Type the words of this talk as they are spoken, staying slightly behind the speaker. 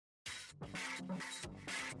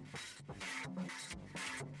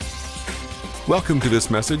Welcome to this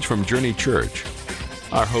message from Journey Church.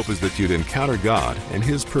 Our hope is that you'd encounter God and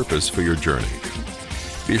His purpose for your journey.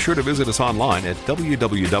 Be sure to visit us online at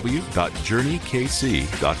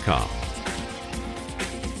www.journeykc.com.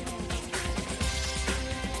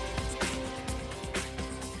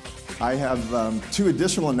 I have two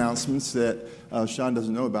additional announcements that Sean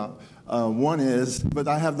doesn't know about. One is, but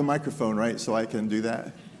I have the microphone, right, so I can do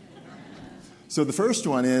that. So the first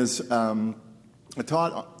one is, I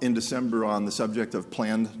taught in December on the subject of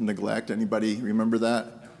planned neglect. Anybody remember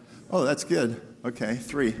that? Oh, that's good. Okay,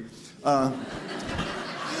 3.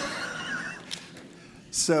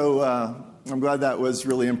 So I'm glad that was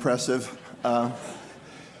really impressive.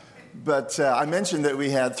 But I mentioned that we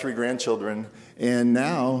had 3 grandchildren, and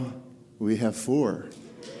now we have 4.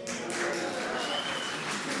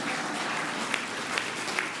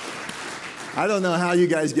 I don't know how you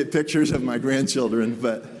guys get pictures of my grandchildren,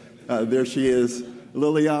 but there she is,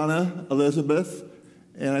 Liliana, Elizabeth,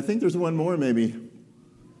 and I think there's one more maybe.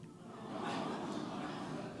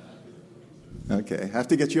 Okay, I have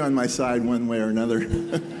to get you on my side one way or another.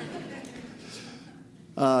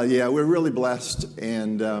 Yeah, we're really blessed,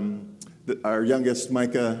 and our youngest,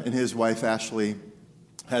 Micah, and his wife, Ashley,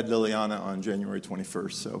 had Liliana on January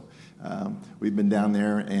 21st, so we've been down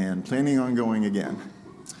there and planning on going again.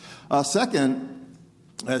 Second,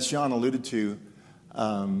 as Sean alluded to,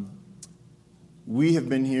 we have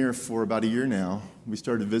been here for about a year now. We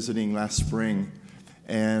started visiting last spring,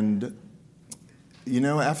 and you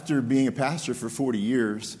know, after being a pastor for 40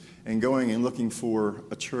 years and going and looking for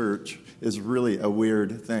a church is really a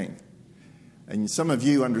weird thing. And some of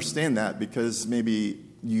you understand that because maybe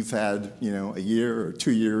you've had, you know, a year or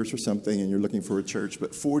 2 years or something and you're looking for a church,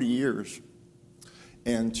 but 40 years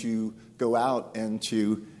and to go out and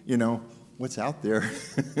to, you know, what's out there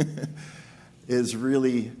is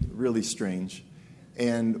really, really strange.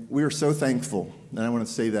 And we're so thankful, and I want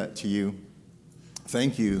to say that to you.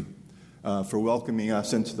 Thank you for welcoming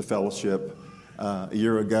us into the fellowship a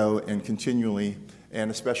year ago and continually, and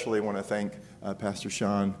especially want to thank Pastor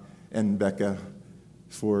Sean and Becca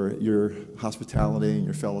for your hospitality and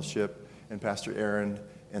your fellowship, and Pastor Aaron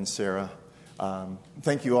and Sarah.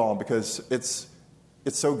 Thank you all, because it's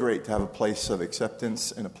so great to have a place of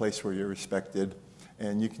acceptance and a place where you're respected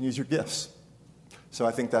and you can use your gifts. So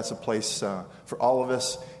I think that's a place for all of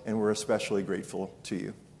us, and we're especially grateful to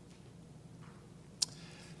you.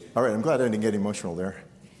 All right, I'm glad I didn't get emotional there,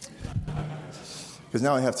 because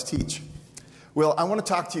now I have to teach. Well, I want to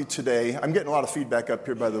talk to you today. I'm getting a lot of feedback up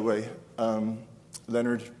here, by the way,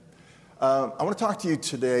 Leonard. I want to talk to you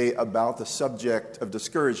today about the subject of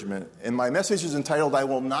discouragement, and my message is entitled, I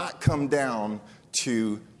Will Not Come Down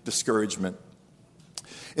to Discouragement.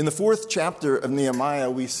 In the 4th chapter of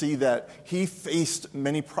Nehemiah, we see that he faced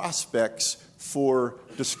many prospects for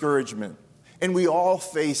discouragement. And we all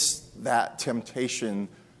face that temptation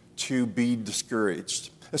to be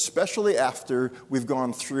discouraged, especially after we've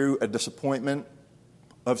gone through a disappointment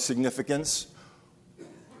of significance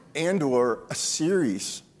and or a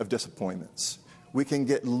series of disappointments. We can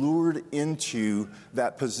get lured into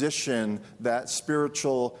that position, that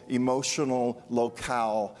spiritual, emotional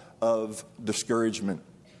locale of discouragement.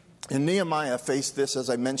 And Nehemiah faced this, as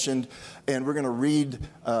I mentioned, and we're going to read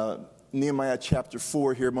Nehemiah chapter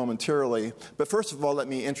 4 here momentarily. But first of all, let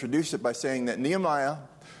me introduce it by saying that Nehemiah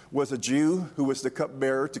was a Jew who was the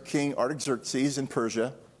cupbearer to King Artaxerxes in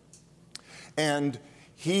Persia. And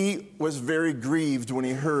he was very grieved when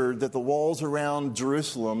he heard that the walls around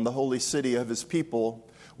Jerusalem, the holy city of his people,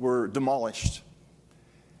 were demolished.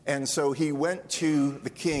 And so he went to the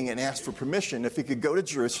king and asked for permission if he could go to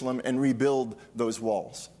Jerusalem and rebuild those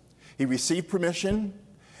walls. He received permission,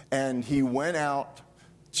 and he went out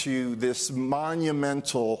to this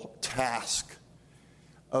monumental task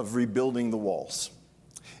of rebuilding the walls.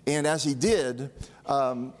 And as he did,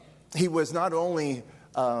 he was not only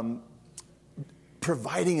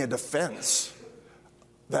providing a defense,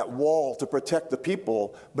 that wall to protect the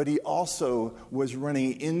people, but he also was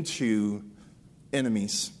running into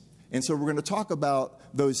enemies. And so we're going to talk about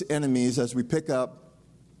those enemies as we pick up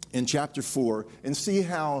in chapter 4 and see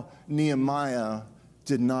how Nehemiah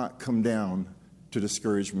did not come down to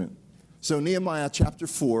discouragement. So Nehemiah chapter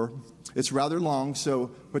 4, it's rather long, so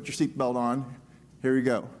put your seatbelt on. Here we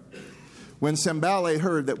go. When Sanballat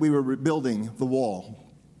heard that we were rebuilding the wall,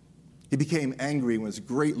 he became angry and was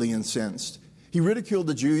greatly incensed. He ridiculed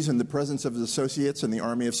the Jews in the presence of his associates in the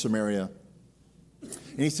army of Samaria.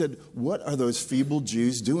 And he said, "What are those feeble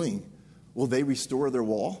Jews doing? Will they restore their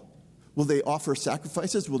wall? Will they offer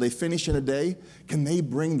sacrifices? Will they finish in a day? Can they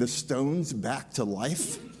bring the stones back to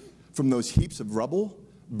life? from those heaps of rubble,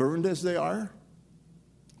 burned as they are?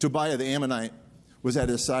 Tobiah the Ammonite was at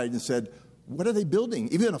his side and said, "What are they building?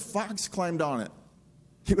 Even a fox climbed on it.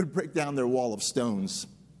 He would break down their wall of stones."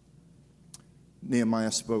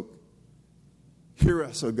 Nehemiah spoke, "Hear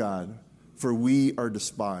us, O God, for we are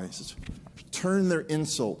despised. Turn their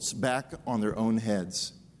insults back on their own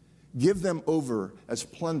heads. Give them over as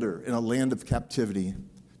plunder in a land of captivity.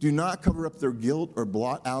 Do not cover up their guilt or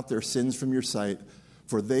blot out their sins from your sight,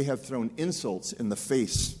 for they have thrown insults in the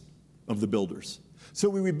face of the builders." So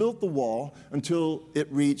we rebuilt the wall until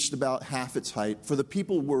it reached about half its height, for the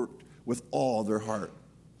people worked with all their heart.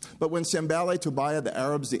 But when Sanballat, Tobiah, the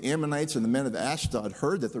Arabs, the Ammonites, and the men of Ashdod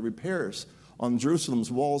heard that the repairs on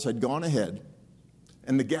Jerusalem's walls had gone ahead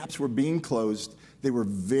and the gaps were being closed, they were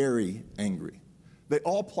very angry. They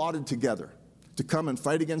all plotted together to come and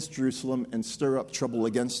fight against Jerusalem and stir up trouble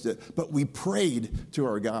against it. But we prayed to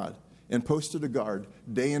our God and posted a guard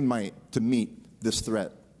day and night to meet this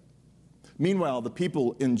threat. Meanwhile, the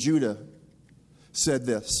people in Judah said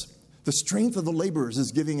this: "The strength of the laborers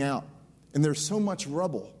is giving out, and there's so much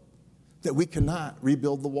rubble that we cannot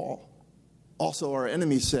rebuild the wall." Also, our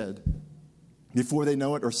enemies said, "Before they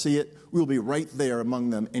know it or see it, we will be right there among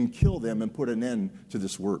them and kill them and put an end to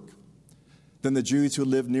this work." Then the Jews who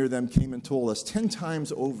lived near them came and told us 10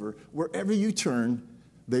 times over, "Wherever you turn,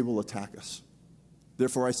 they will attack us."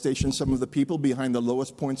 Therefore, I stationed some of the people behind the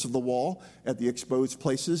lowest points of the wall at the exposed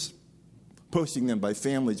places, posting them by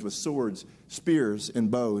families with swords, spears, and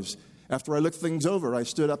bows. After I looked things over, I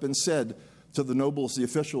stood up and said to the nobles, the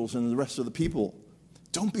officials, and the rest of the people,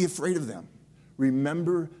 "Don't be afraid of them.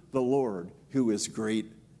 Remember the Lord, who is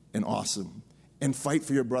great and awesome, and fight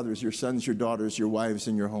for your brothers, your sons, your daughters, your wives,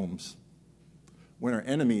 and your homes." When our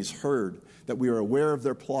enemies heard that we were aware of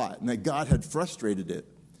their plot and that God had frustrated it,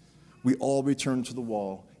 we all returned to the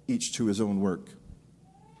wall, each to his own work.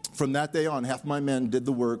 From that day on, half my men did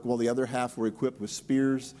the work, while the other half were equipped with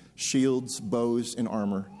spears, shields, bows, and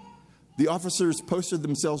armor. The officers posted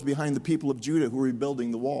themselves behind the people of Judah who were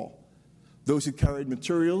rebuilding the wall. Those who carried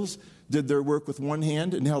materials did their work with one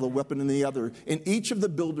hand and held a weapon in the other, and each of the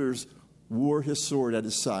builders wore his sword at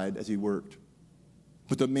his side as he worked.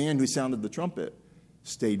 But the man who sounded the trumpet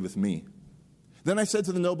stayed with me. Then I said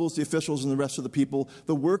to the nobles, the officials, and the rest of the people,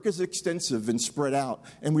 "The work is extensive and spread out,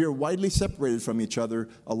 and we are widely separated from each other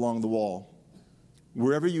along the wall.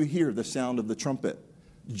 Wherever you hear the sound of the trumpet,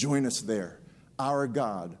 join us there. Our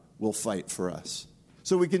God will fight for us."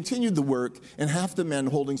 So we continued the work, and half the men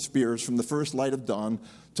holding spears from the first light of dawn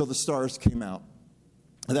till the stars came out.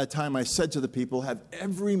 At that time I said to the people, "Have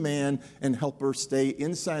every man and helper stay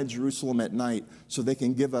inside Jerusalem at night, so they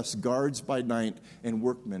can give us guards by night and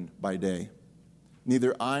workmen by day."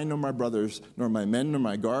 Neither I nor my brothers, nor my men, nor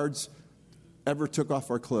my guards ever took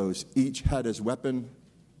off our clothes. Each had his weapon,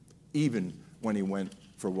 even when he went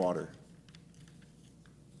for water.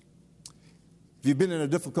 If you've been in a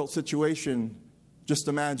difficult situation, just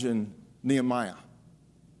imagine Nehemiah.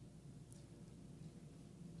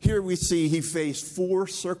 Here we see he faced 4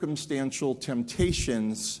 circumstantial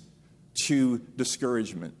temptations to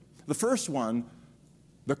discouragement. The first one,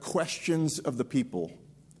 the questions of the people,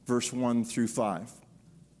 verse 1 through 5.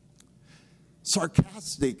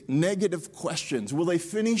 Sarcastic, negative questions. Will they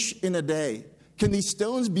finish in a day? Can these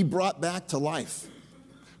stones be brought back to life?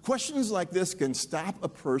 Questions like this can stop a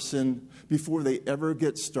person before they ever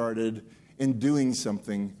get started in doing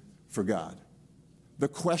something for God. The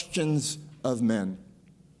questions of men.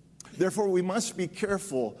 Therefore, we must be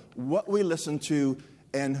careful what we listen to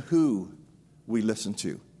and who we listen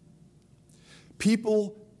to.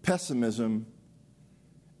 People pessimism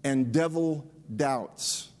and devil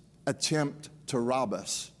doubts attempt to rob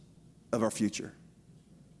us of our future.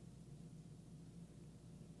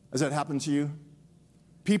 Has that happened to you?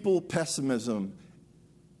 People pessimism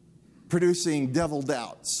producing devil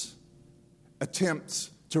doubts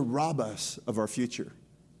attempts to rob us of our future.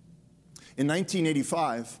 In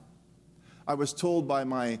 1985, I was told by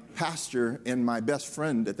my pastor and my best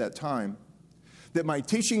friend at that time that my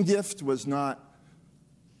teaching gift was not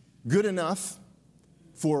good enough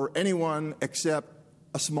for anyone except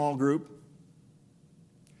a small group,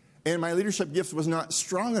 and my leadership gift was not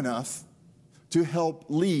strong enough to help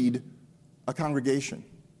lead a congregation.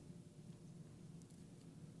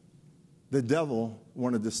 The devil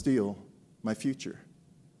wanted to steal my future.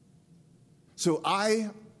 So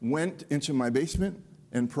I went into my basement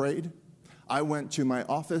and prayed. I went to my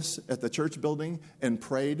office at the church building and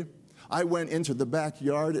prayed. I went into the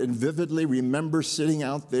backyard and vividly remember sitting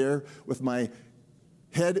out there with my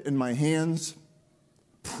head in my hands,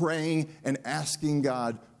 praying and asking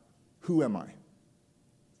God, who am I?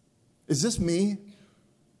 Is this me?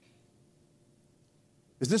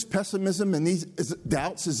 Is this pessimism and these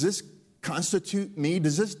doubts, does this constitute me?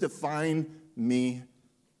 Does this define me?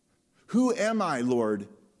 Who am I, Lord,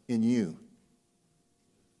 in you?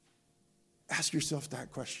 Ask yourself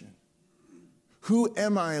that question. Who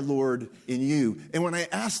am I, Lord, in you? And when I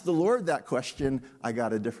asked the Lord that question, I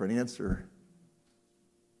got a different answer.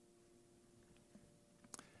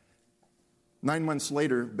 9 months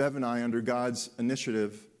later, Bev and I, under God's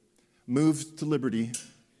initiative, moved to Liberty,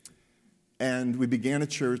 and we began a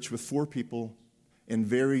church with 4 people and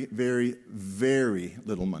very, very, very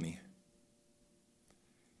little money.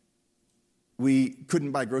 We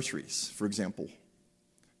couldn't buy groceries, for example.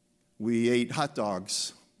 We ate hot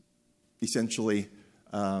dogs, essentially,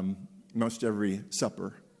 most every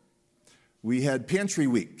supper. We had pantry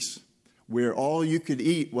weeks, where all you could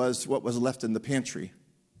eat was what was left in the pantry.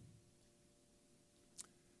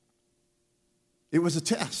 It was a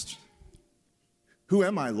test. Who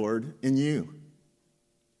am I, Lord, in you?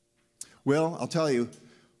 Well, I'll tell you,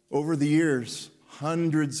 over the years,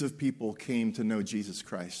 hundreds of people came to know Jesus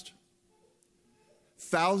Christ.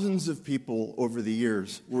 Thousands of people over the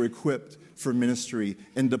years were equipped for ministry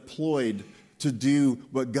and deployed to do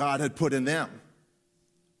what God had put in them.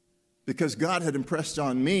 Because God had impressed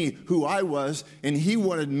on me who I was, and He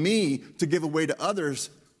wanted me to give away to others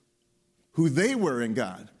who they were in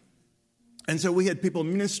God. And so we had people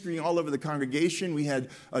ministering all over the congregation. We had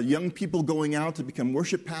young people going out to become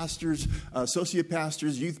worship pastors, associate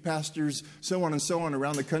pastors, youth pastors, so on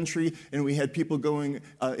around the country. And we had people going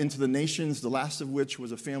into the nations, the last of which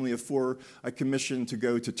was a family of 4 I commissioned to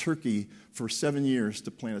go to Turkey for 7 years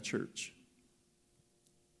to plant a church.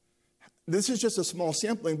 This is just a small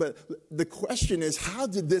sampling, but the question is, how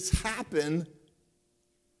did this happen?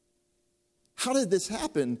 How did this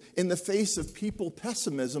happen in the face of people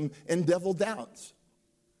pessimism and devil doubts?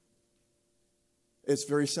 It's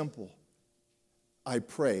very simple. I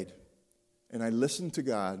prayed and I listened to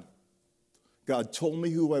God. God told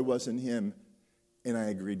me who I was in Him, and I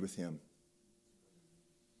agreed with Him.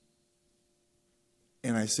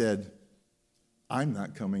 And I said, I'm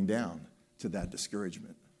not coming down to that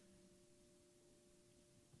discouragement.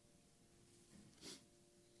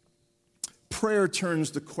 Prayer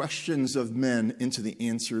turns the questions of men into the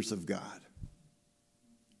answers of God.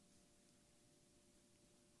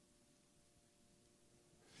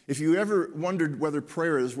 If you ever wondered whether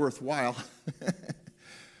prayer is worthwhile,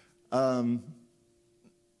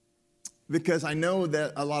 because I know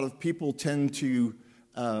that a lot of people tend to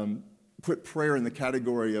put prayer in the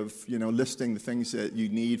category of, listing the things that you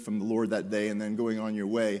need from the Lord that day and then going on your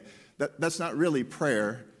way. That's not really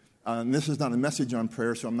prayer. This is not a message on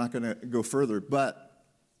prayer, so I'm not going to go further. But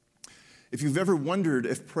if you've ever wondered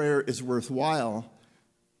if prayer is worthwhile,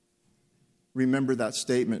 remember that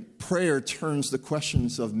statement. Prayer turns the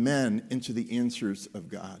questions of men into the answers of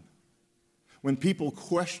God. When people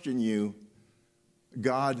question you,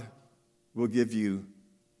 God will give you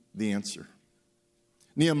the answer.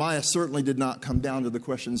 Nehemiah certainly did not come down to the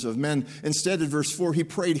questions of men. Instead, in verse 4, he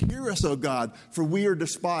prayed, "Hear us, O God, for we are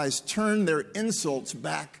despised. Turn their insults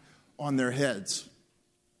back on their heads."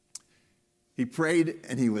 He prayed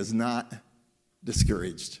and he was not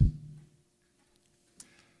discouraged.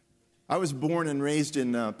 I was born and raised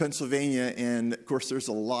in Pennsylvania, and of course there's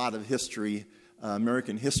a lot of history,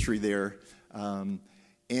 American history there.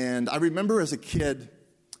 And I remember as a kid,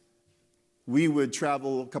 we would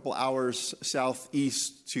travel a couple hours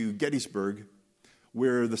southeast to Gettysburg,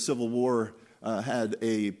 where the Civil War had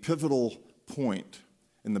a pivotal point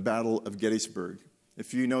in the Battle of Gettysburg.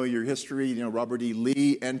 If you know your history, Robert E.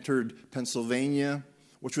 Lee entered Pennsylvania,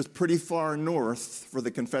 which was pretty far north for the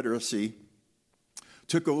Confederacy,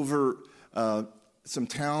 took over some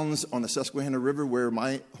towns on the Susquehanna River where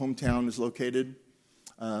my hometown is located,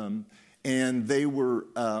 and they were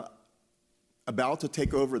about to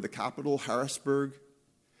take over the capital, Harrisburg,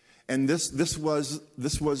 and this was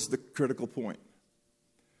the critical point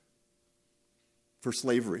for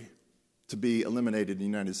slavery to be eliminated in the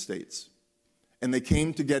United States. And they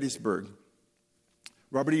came to Gettysburg.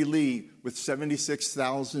 Robert E. Lee with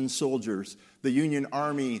 76,000 soldiers. The Union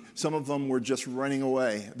Army, some of them were just running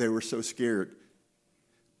away. They were so scared.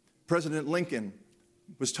 President Lincoln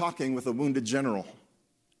was talking with a wounded general,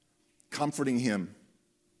 comforting him.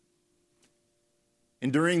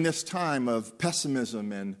 And during this time of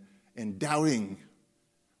pessimism and doubting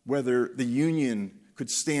whether the Union could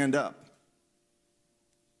stand up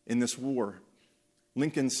in this war,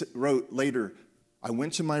 Lincoln wrote later, "I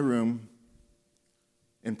went to my room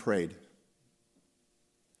and prayed.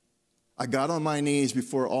 I got on my knees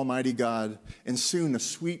before Almighty God, and soon a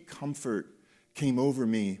sweet comfort came over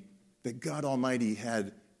me that God Almighty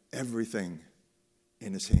had everything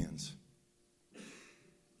in his hands.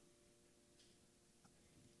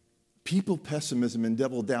 People pessimism and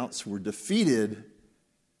devil doubts were defeated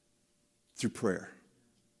through prayer.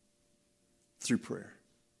 Through prayer.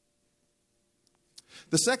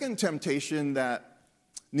 The second temptation that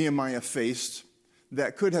Nehemiah faced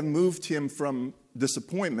that could have moved him from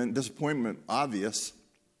disappointment obvious,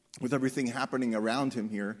 with everything happening around him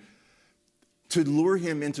here, to lure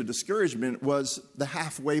him into discouragement was the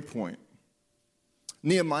halfway point.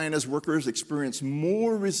 Nehemiah and his workers experienced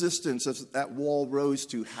more resistance as that wall rose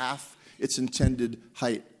to half its intended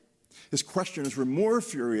height. His questioners were more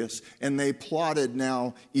furious, and they plotted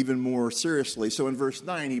now even more seriously. So in verse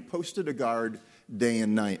 9, he posted a guard day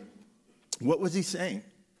and night. What was he saying?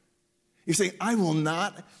 He's saying, I will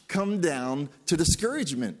not come down to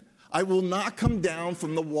discouragement. I will not come down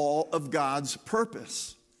from the wall of God's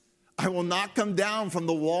purpose. I will not come down from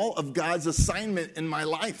the wall of God's assignment in my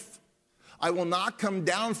life. I will not come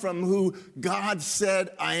down from who God said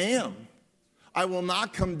I am. I will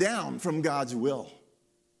not come down from God's will.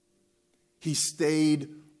 He stayed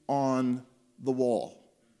on the wall.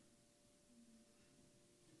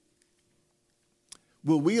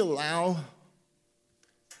 Will we allow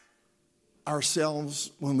ourselves,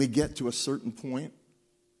 when we get to a certain point,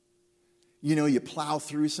 you plow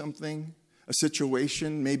through something, a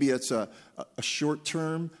situation, maybe it's a short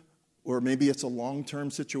term, or maybe it's a long-term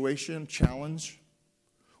situation, challenge.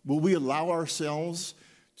 Will we allow ourselves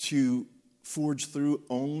to forge through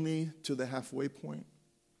only to the halfway point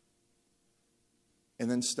and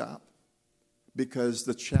then stop because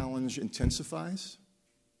the challenge intensifies?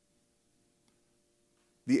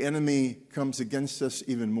 The enemy comes against us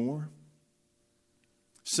even more.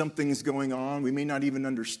 Something's going on. We may not even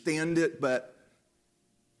understand it, but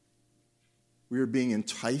we are being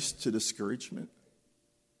enticed to discouragement.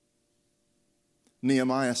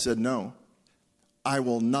 Nehemiah said, no, I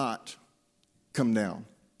will not come down.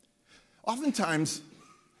 Oftentimes,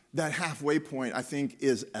 that halfway point, I think,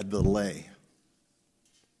 is a delay.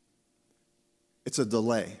 It's a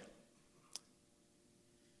delay.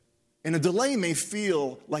 And a delay may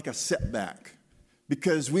feel like a setback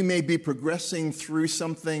because we may be progressing through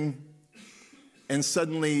something and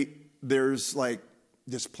suddenly there's like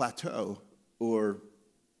this plateau or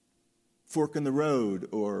fork in the road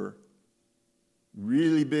or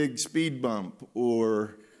really big speed bump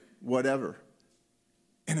or whatever.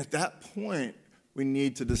 And at that point, we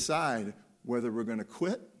need to decide whether we're going to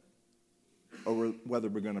quit or whether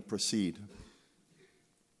we're going to proceed.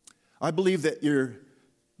 I believe that your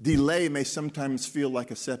delay may sometimes feel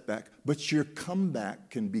like a setback, but your comeback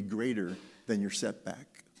can be greater than your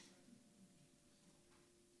setback.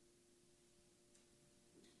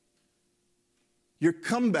 Your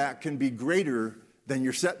comeback can be greater than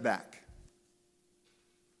your setback.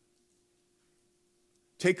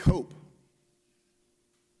 Take hope.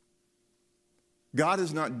 God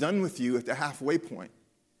is not done with you at the halfway point.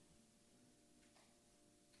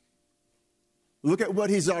 Look at what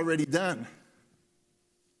he's already done.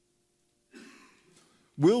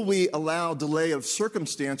 Will we allow delay of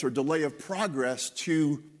circumstance or delay of progress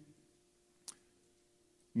to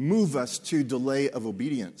move us to delay of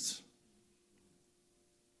obedience?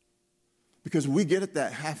 Because we get at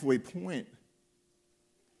that halfway point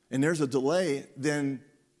and there's a delay, then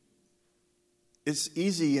it's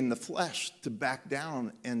easy in the flesh to back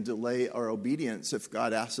down and delay our obedience if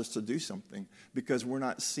God asks us to do something because we're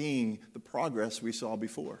not seeing the progress we saw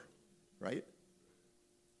before, right?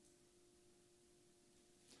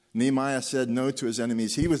 Nehemiah said no to his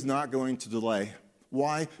enemies. He was not going to delay.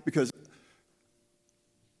 Why? Because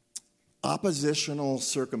oppositional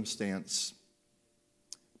circumstance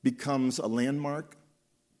becomes a landmark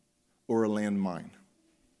or a landmine.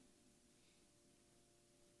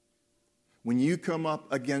 When you come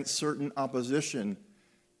up against certain opposition,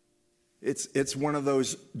 it's one of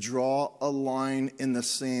those draw a line in the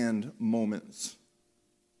sand moments.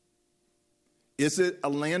 Is it a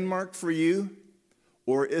landmark for you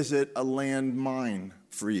or is it a landmine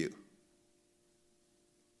for you?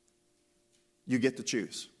 You get to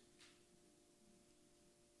choose.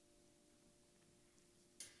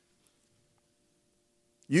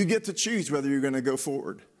 You get to choose whether you're going to go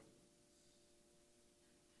forward.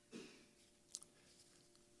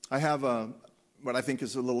 I have what I think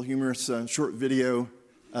is a little humorous short video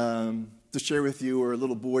to share with you where a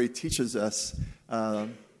little boy teaches us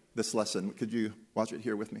this lesson. Could you watch it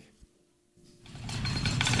here with me?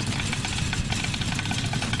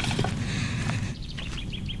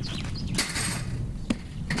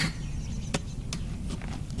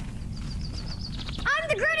 I'm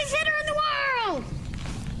the greatest hitter in the world!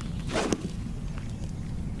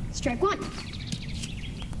 Strike one.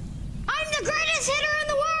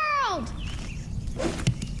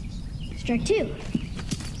 Strike 2.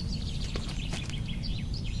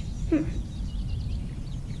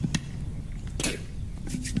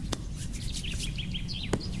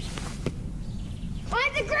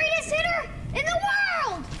 I'm the greatest hitter in the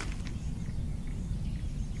world!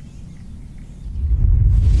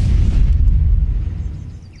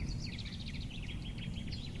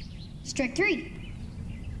 Strike 3.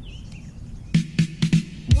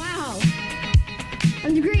 Wow!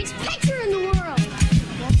 I'm the greatest pitcher in the world!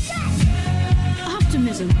 That's that!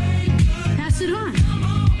 Optimism. Pass it on.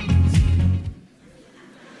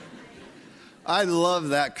 I love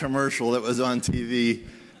that commercial that was on TV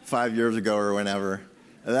 5 years ago or whenever.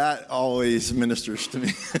 That always ministers to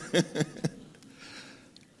me.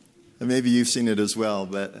 And maybe you've seen it as well,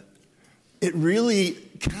 but it really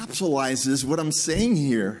capsulizes what I'm saying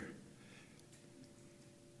here.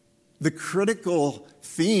 The critical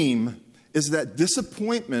theme is that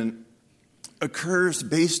disappointment occurs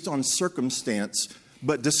based on circumstance,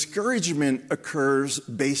 but discouragement occurs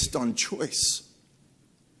based on choice.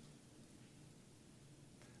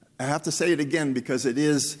 I have to say it again because it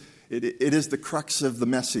is the crux of the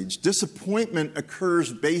message. Disappointment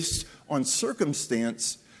occurs based on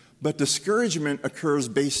circumstance, but discouragement occurs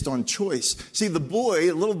based on choice. See, the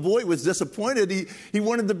little boy was disappointed. He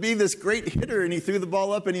wanted to be this great hitter, and he threw the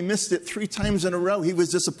ball up, and he missed it 3 times in a row. He was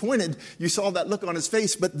disappointed. You saw that look on his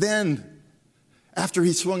face. But then, after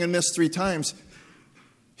he swung and missed 3 times,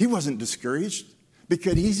 he wasn't discouraged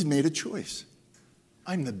because he's made a choice.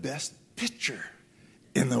 I'm the best pitcher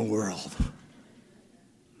in the world.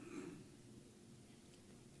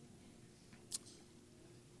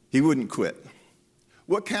 He wouldn't quit.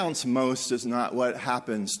 What counts most is not what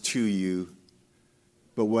happens to you,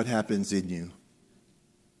 but what happens in you.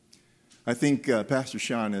 I think Pastor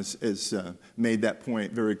Sean has made that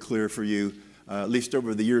point very clear for you, at least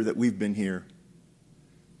over the year that we've been here.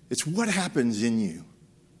 It's what happens in you.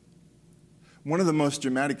 One of the most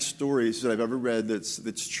dramatic stories that I've ever read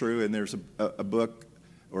that's true, and there's a book,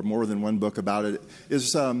 or more than one book about it,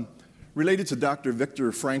 is related to Dr.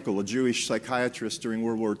 Viktor Frankl, a Jewish psychiatrist during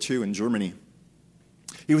World War II in Germany.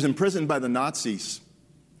 He was imprisoned by the Nazis.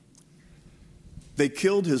 They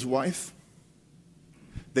killed his wife.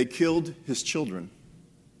 They killed his children.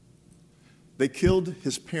 They killed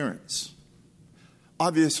his parents.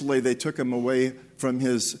 Obviously, they took him away from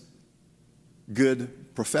his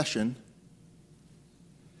good profession,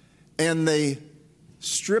 and they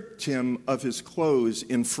stripped him of his clothes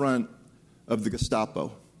in front of the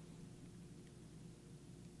Gestapo.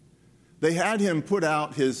 They had him put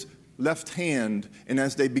out his left hand, and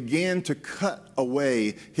as they began to cut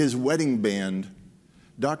away his wedding band,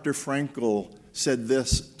 Dr. Frankl said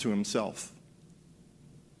this to himself.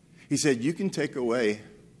 He said, "You can take away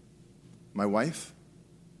my wife.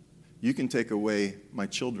 You can take away my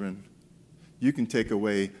children. You can take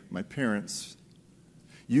away my parents.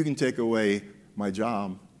 You can take away my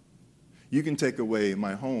job. You can take away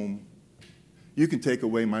my home. You can take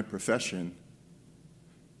away my profession.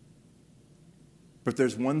 But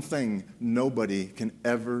there's one thing nobody can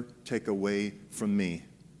ever take away from me,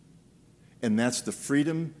 and that's the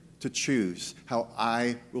freedom to choose how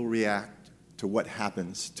I will react to what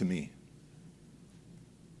happens to me."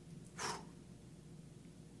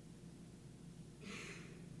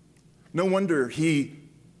 No wonder he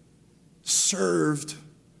served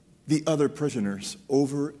the other prisoners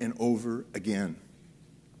over and over again.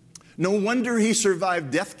 No wonder he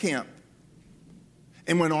survived death camp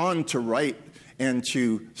and went on to write and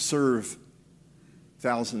to serve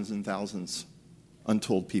thousands and thousands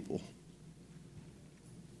untold people.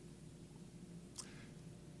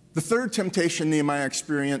 The third temptation Nehemiah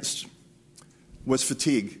experienced was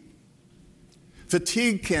fatigue.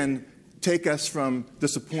 Fatigue can take us from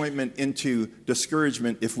disappointment into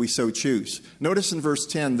discouragement if we so choose. Notice in verse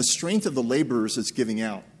 10, the strength of the laborers is giving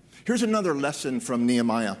out. Here's another lesson from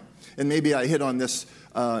Nehemiah. And maybe I hit on this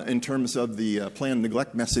in terms of the planned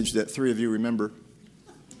neglect message that 3 of you remember.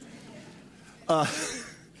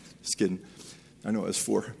 Just kidding. I know it was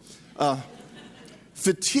 4.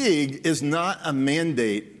 Fatigue is not a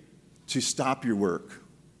mandate to stop your work.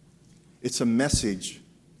 It's a message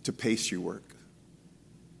to pace your work.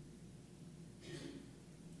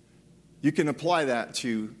 You can apply that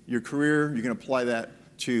to your career. You can apply that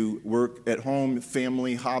to work at home,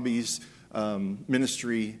 family, hobbies,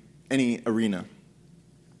 ministry, any arena.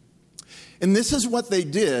 And this is what they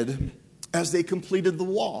did as they completed the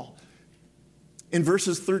wall. In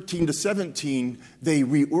verses 13 to 17, they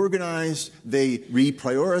reorganized, they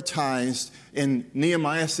reprioritized, and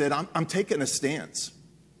Nehemiah said, I'm taking a stance.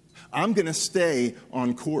 I'm going to stay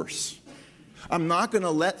on course. I'm not going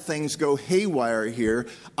to let things go haywire here.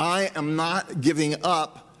 I am not giving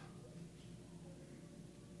up.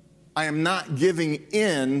 I am not giving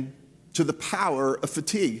in to the power of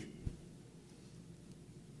fatigue.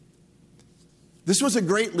 This was a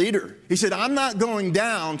great leader. He said, I'm not going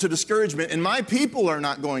down to discouragement, and my people are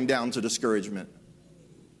not going down to discouragement.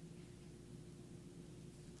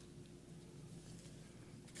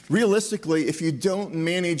 Realistically, if you don't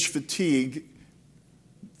manage fatigue,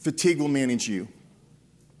 fatigue will manage you.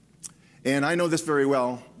 And I know this very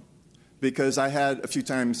well because I had a few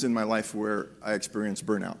times in my life where I experienced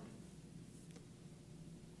burnout.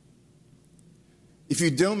 If you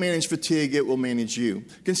don't manage fatigue, it will manage you.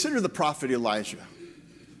 Consider the prophet Elijah.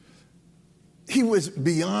 He was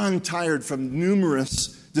beyond tired from numerous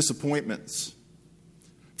disappointments.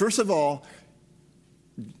 First of all,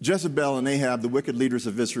 Jezebel and Ahab, the wicked leaders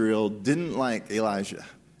of Israel, didn't like Elijah,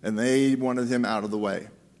 and they wanted him out of the way.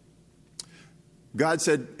 God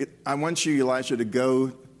said, I want you, Elijah, to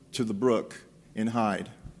go to the brook and hide.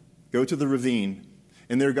 Go to the ravine.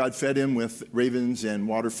 And there God fed him with ravens and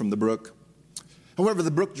water from the brook. However,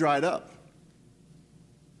 the brook dried up.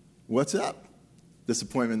 What's up?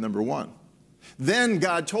 Disappointment number one. Then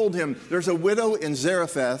God told him, there's a widow in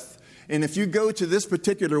Zarephath, and if you go to this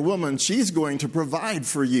particular woman, she's going to provide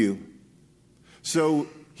for you. So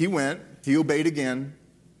he went, he obeyed again,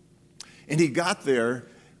 and he got there,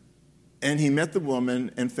 and he met the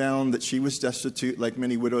woman and found that she was destitute, like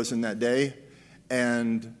many widows in that day,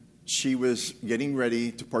 and she was getting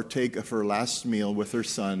ready to partake of her last meal with her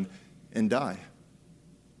son and die,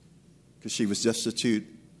 because she was destitute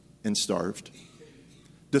and starved.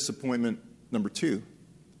 Disappointment number two.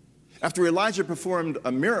 After Elijah performed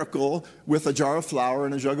a miracle with a jar of flour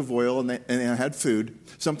and a jug of oil and they had food,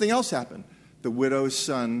 something else happened. The widow's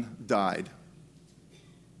son died.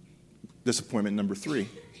 Disappointment number three.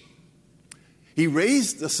 He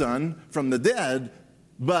raised the son from the dead,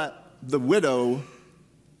 but the widow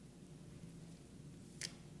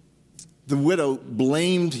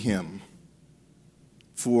blamed him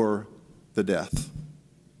for the death.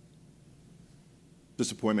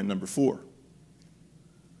 Disappointment number four.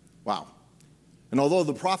 Wow. And although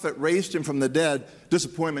the prophet raised him from the dead,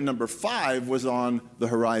 disappointment number 5 was on the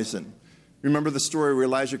horizon. Remember the story where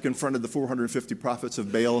Elijah confronted the 450 prophets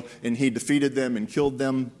of Baal and he defeated them and killed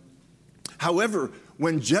them? However,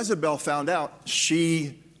 when Jezebel found out,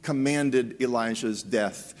 she commanded Elijah's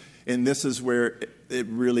death. And this is where it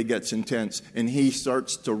really gets intense. And he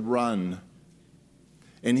starts to run.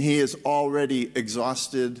 And he is already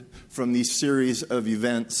exhausted from these series of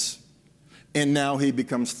events. And now he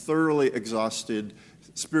becomes thoroughly exhausted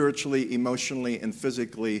spiritually, emotionally, and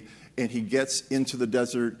physically. And he gets into the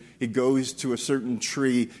desert. He goes to a certain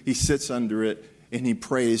tree. He sits under it. And he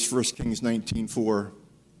prays, 1 Kings 19:4.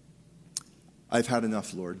 I've had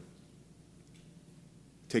enough, Lord.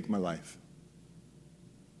 Take my life.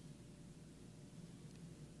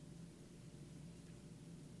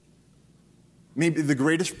 Maybe the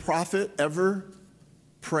greatest prophet ever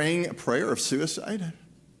praying a prayer of suicide.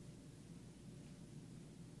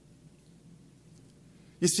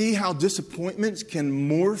 You see how disappointments can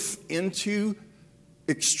morph into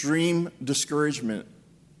extreme discouragement.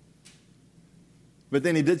 But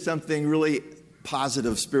then he did something really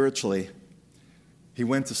positive spiritually. He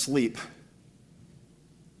went to sleep.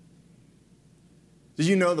 Did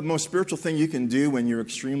you know the most spiritual thing you can do when you're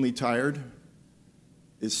extremely tired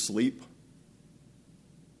is sleep?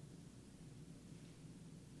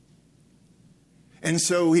 And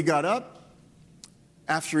so he got up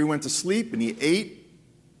after he went to sleep and he ate.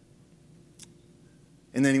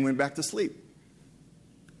 And then he went back to sleep.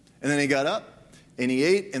 And then he got up and he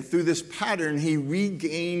ate. And through this pattern, he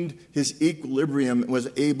regained his equilibrium and was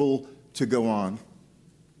able to go on.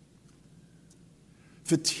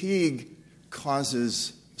 Fatigue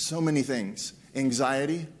causes so many things.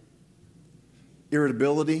 Anxiety,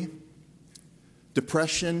 irritability,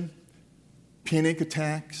 depression, panic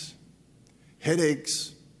attacks,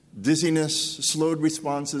 headaches, dizziness, slowed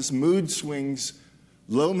responses, mood swings,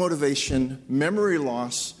 low motivation, memory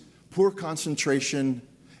loss, poor concentration,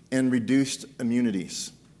 and reduced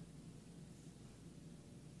immunities.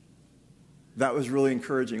 That was really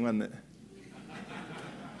encouraging, wasn't it?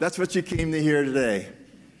 That's what you came to hear today.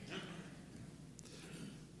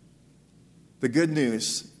 The good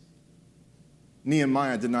news,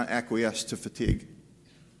 Nehemiah did not acquiesce to fatigue.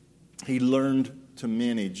 He learned to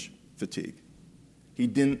manage fatigue. He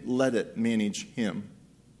didn't let it manage him.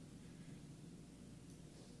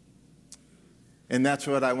 And that's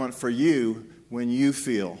what I want for you when you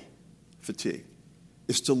feel fatigue,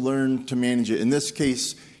 is to learn to manage it. In this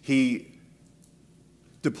case, he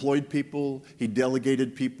deployed people, he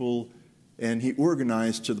delegated people, and he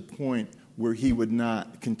organized to the point where he would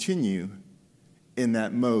not continue in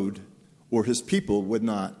that mode, or his people would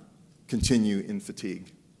not continue in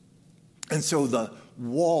fatigue. And so the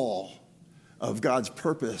wall of God's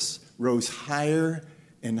purpose rose higher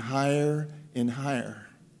and higher and higher.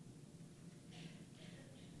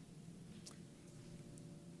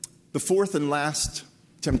 The fourth and last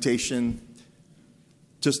temptation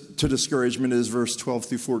to discouragement is verse 12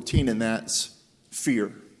 through 14, and that's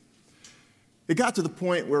fear. It got to the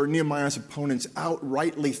point where Nehemiah's opponents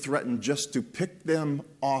outrightly threatened just to pick them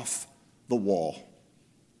off the wall.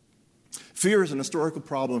 Fear is an historical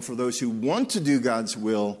problem for those who want to do God's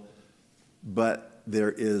will, but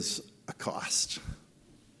there is a cost.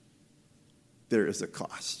 There is a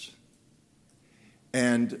cost.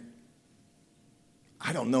 And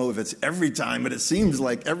I don't know if it's every time, but it seems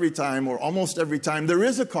like every time or almost every time there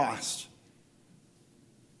is a cost.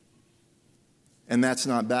 And that's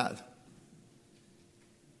not bad.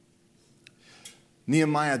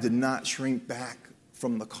 Nehemiah did not shrink back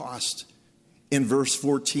from the cost. In verse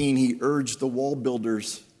 14, he urged the wall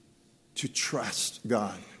builders to trust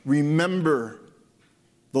God. Remember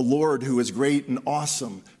the Lord who is great and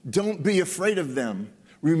awesome. Don't be afraid of them.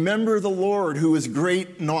 Remember the Lord who is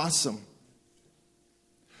great and awesome.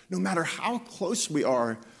 No matter how close we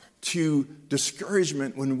are to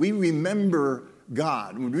discouragement, when we remember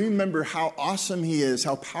God, when we remember how awesome He is,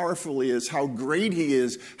 how powerful He is, how great He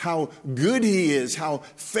is, how good He is, how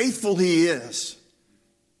faithful He is,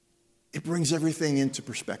 it brings everything into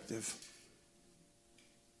perspective.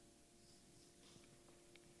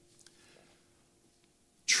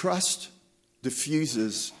 Trust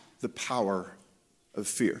diffuses the power of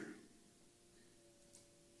fear.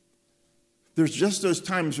 There's just those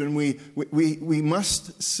times when we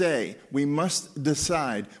must say, we must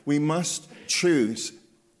decide, we must choose,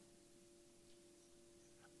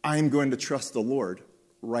 I'm going to trust the Lord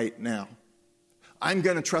right now. I'm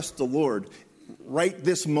going to trust the Lord right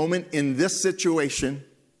this moment in this situation.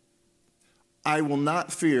 I will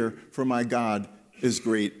not fear, for my God is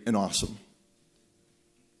great and awesome.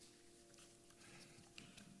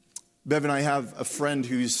 Bev and I have a friend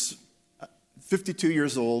who's 52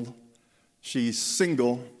 years old. She's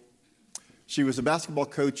single. She was a basketball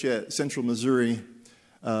coach at Central Missouri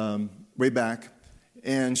way back,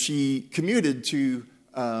 and she commuted to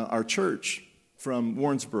our church from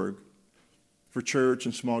Warrensburg for church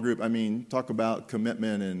and small group. I mean, talk about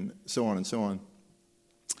commitment and so on and so on.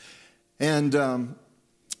 And about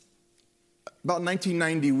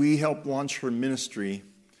 1990, we helped launch her ministry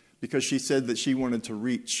because she said that she wanted to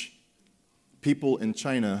reach people in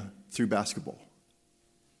China through basketball.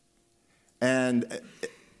 And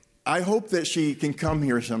I hope that she can come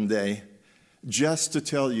here someday just to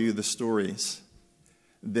tell you the stories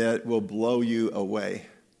that will blow you away.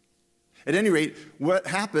 At any rate, what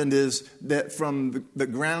happened is that from the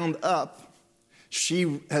ground up,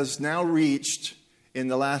 she has now reached, in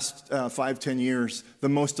the last 5-10 years, the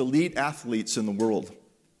most elite athletes in the world.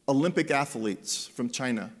 Olympic athletes from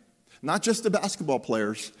China. Not just the basketball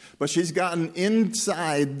players, but she's gotten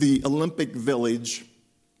inside the Olympic village.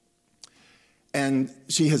 And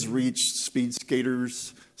she has reached speed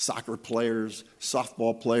skaters, soccer players,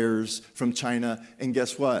 softball players from China. And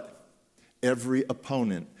guess what? Every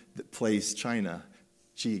opponent that plays China,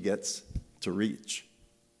 she gets to reach.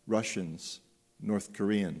 Russians, North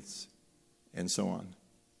Koreans, and so on.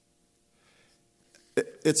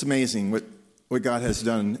 It's amazing what God has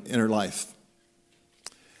done in her life.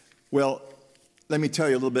 Well, let me tell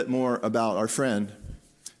you a little bit more about our friend.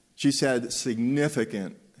 She's had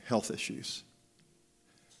significant health issues,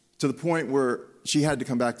 to the point where she had to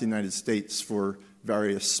come back to the United States for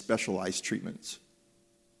various specialized treatments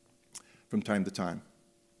from time to time.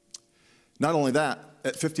 Not only that,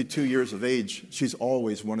 at 52 years of age, she's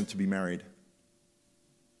always wanted to be married.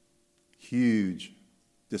 Huge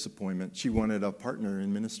disappointment. She wanted a partner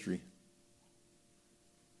in ministry.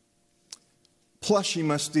 Plus, she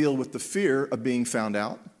must deal with the fear of being found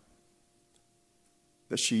out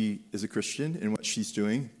that she is a Christian in what she's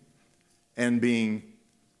doing, and being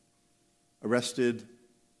arrested,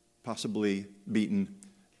 possibly beaten,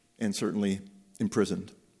 and certainly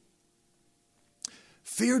imprisoned.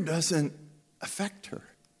 Fear doesn't affect her,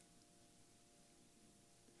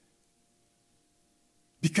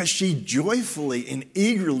 because she joyfully and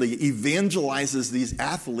eagerly evangelizes these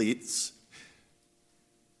athletes,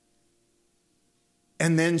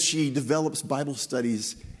 and then she develops Bible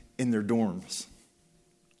studies in their dorms.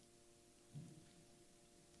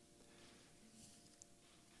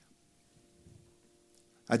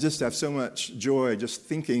 I just have so much joy just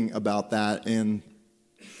thinking about that, and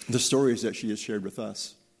the stories that she has shared with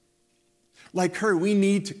us. Like her, we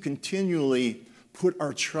need to continually put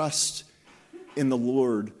our trust in the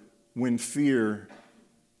Lord when fear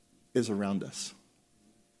is around us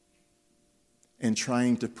and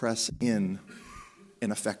trying to press in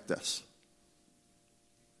and affect us.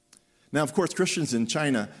 Now, of course, Christians in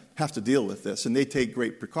China have to deal with this, and they take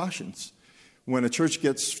great precautions. When a church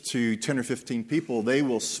gets to 10 or 15 people, they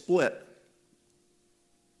will split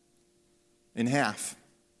in half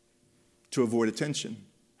to avoid attention.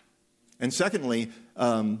 And secondly,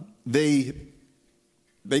 they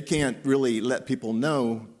can't really let people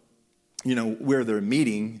know, where they're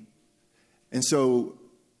meeting.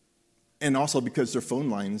 And also because their phone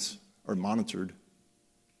lines are monitored.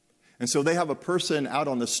 And so they have a person out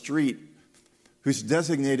on the street who's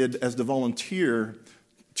designated as the volunteer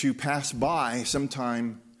to pass by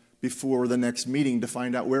sometime before the next meeting to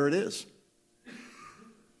find out where it is.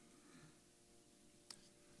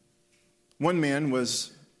 One man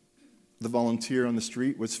was the volunteer on the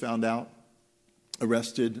street, was found out,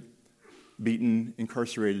 arrested, beaten,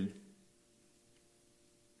 incarcerated.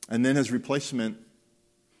 And then his replacement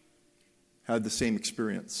had the same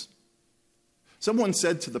experience. Someone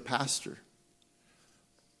said to the pastor,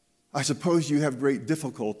 "I suppose you have great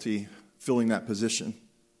difficulty filling that position."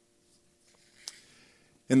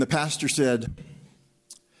 And the pastor said,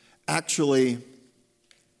 "Actually,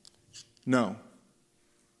 no.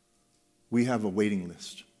 We have a waiting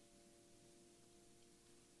list."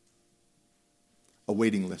 A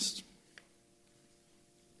waiting list.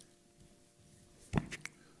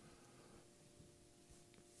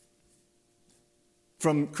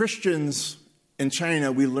 From Christians in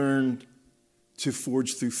China, we learned to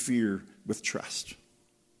forge through fear with trust.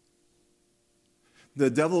 The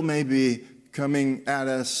devil may be coming at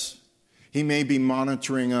us. He may be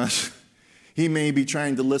monitoring us. He may be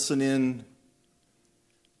trying to listen in.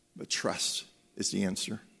 But trust is the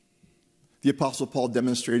answer. The Apostle Paul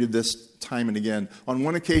demonstrated this time and again. On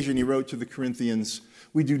one occasion, he wrote to the Corinthians,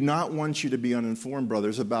 "We do not want you to be uninformed,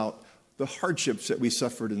 brothers, about the hardships that we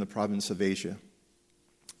suffered in the province of Asia.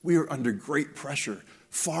 We are under great pressure,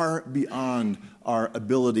 far beyond our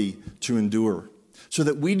ability to endure, so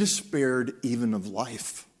that we despaired even of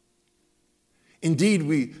life. Indeed,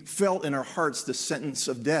 we felt in our hearts the sentence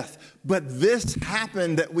of death. But this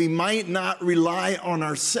happened that we might not rely on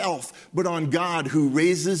ourselves, but on God who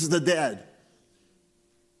raises the dead."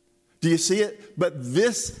 Do you see it? But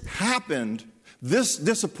this happened, this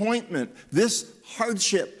disappointment, this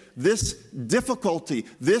hardship, this difficulty,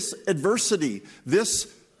 this adversity, this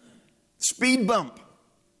speed bump,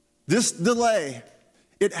 this delay,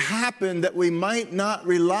 it happened that we might not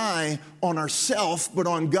rely on ourselves, but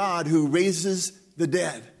on God who raises the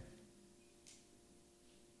dead.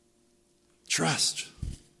 Trust.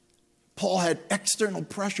 Paul had external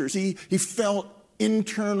pressures. He felt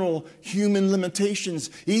internal human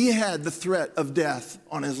limitations. He had the threat of death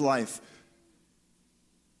on his life.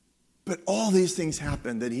 But all these things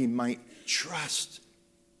happened that he might trust.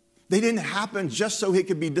 They didn't happen just so he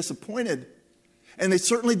could be disappointed. And they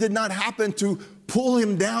certainly did not happen to pull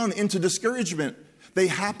him down into discouragement. They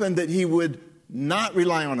happened that he would not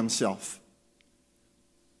rely on himself,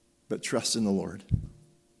 but trust in the Lord.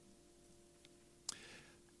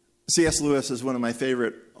 C.S. Lewis is one of my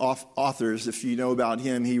favorite authors. If you know about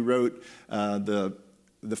him, he wrote the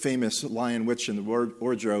famous Lion, Witch, and the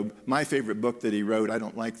Wardrobe. My favorite book that he wrote. I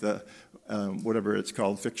don't like the whatever it's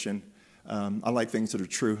called, fiction. I like things that are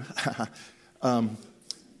true.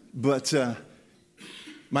 But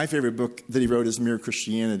my favorite book that he wrote is Mere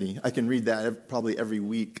Christianity. I can read that probably every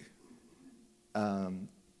week and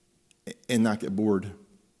not get bored.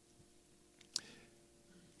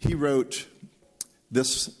 He wrote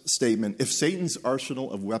this statement: "If Satan's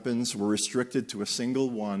arsenal of weapons were restricted to a single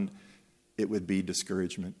one, it would be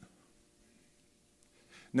discouragement."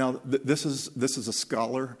 Now, this is a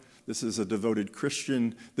scholar. This is a devoted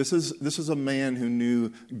Christian. This is a man who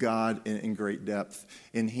knew God in great depth,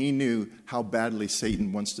 and he knew how badly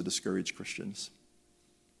Satan wants to discourage Christians.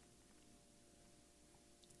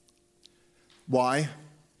 Why?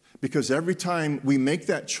 Because every time we make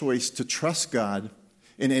that choice to trust God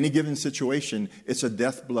in any given situation, it's a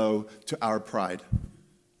death blow to our pride.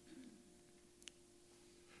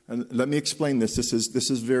 And let me explain this. This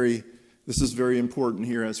is very important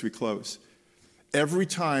here as we close. Every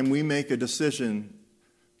time we make a decision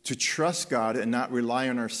to trust God and not rely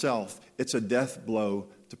on ourselves, it's a death blow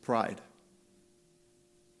to pride.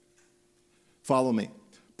 Follow me.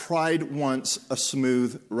 Pride wants a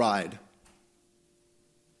smooth ride.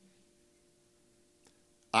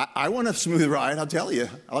 I want a smooth ride, I'll tell you.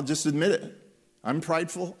 I'll just admit it. I'm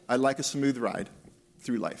prideful. I like a smooth ride.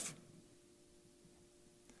 through life.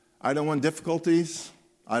 I don't want difficulties.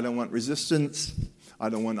 I don't want resistance. I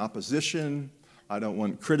don't want opposition. I don't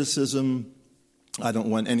want criticism. I don't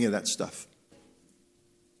want any of that stuff.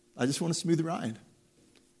 I just want a smooth ride.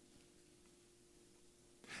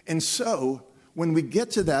 And so, when we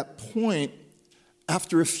get to that point,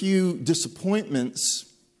 after a few disappointments,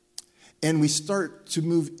 and we start to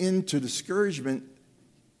move into discouragement,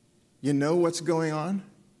 you know what's going on?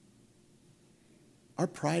 Our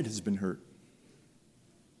pride has been hurt.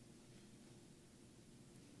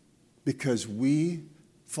 Because we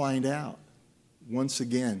find out, once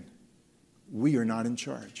again, we are not in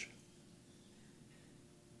charge.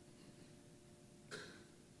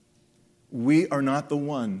 We are not the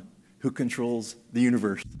one who controls the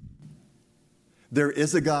universe. There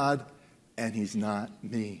is a God, and He's not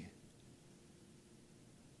me.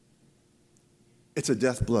 It's a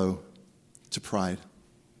death blow to pride.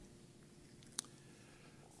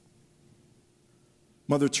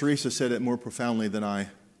 Mother Teresa said it more profoundly than I.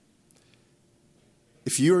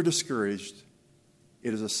 If you are discouraged,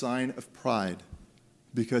 it is a sign of pride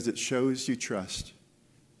because it shows you trust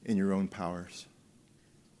in your own powers.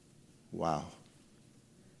 Wow.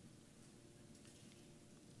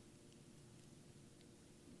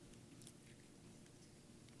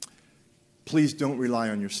 Please don't rely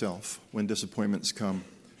on yourself when disappointments come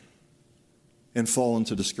and fall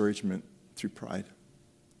into discouragement through pride.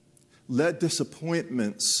 Let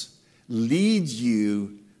disappointments lead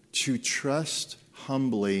you to trust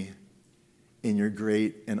humbly in your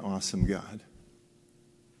great and awesome God.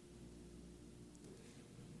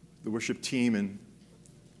 The worship team and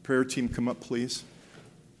prayer team, come up, please.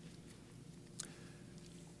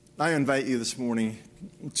 I invite you this morning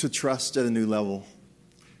to trust at a new level.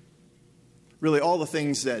 Really, all the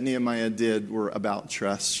things that Nehemiah did were about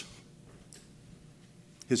trust.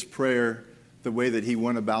 His prayer, the way that he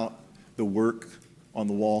went about the work on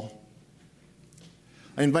the wall.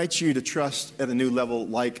 I invite you to trust at a new level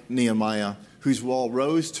like Nehemiah, whose wall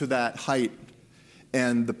rose to that height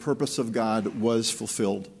and the purpose of God was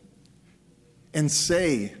fulfilled. And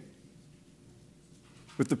say,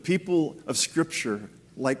 with the people of Scripture,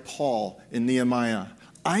 like Paul and Nehemiah,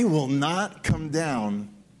 I will not come down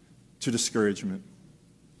to discouragement.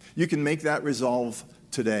 You can make that resolve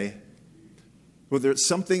today. Whether it's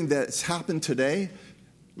something that's happened today,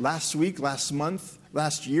 last week, last month,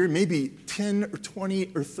 last year, maybe 10 or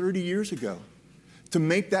 20 or 30 years ago, to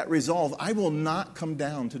make that resolve, I will not come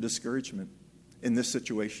down to discouragement in this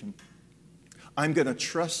situation. I'm going to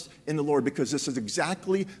trust in the Lord because this is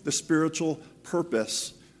exactly the spiritual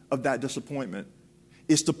purpose of that disappointment,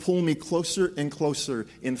 is to pull me closer and closer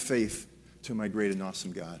in faith to my great and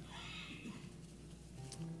awesome God.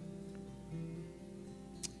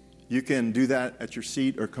 You can do that at your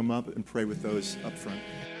seat or come up and pray with those up front.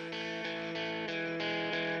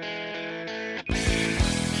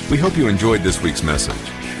 We hope you enjoyed this week's message.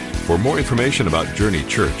 For more information about Journey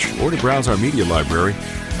Church or to browse our media library,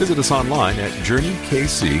 visit us online at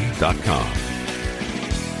journeykc.com.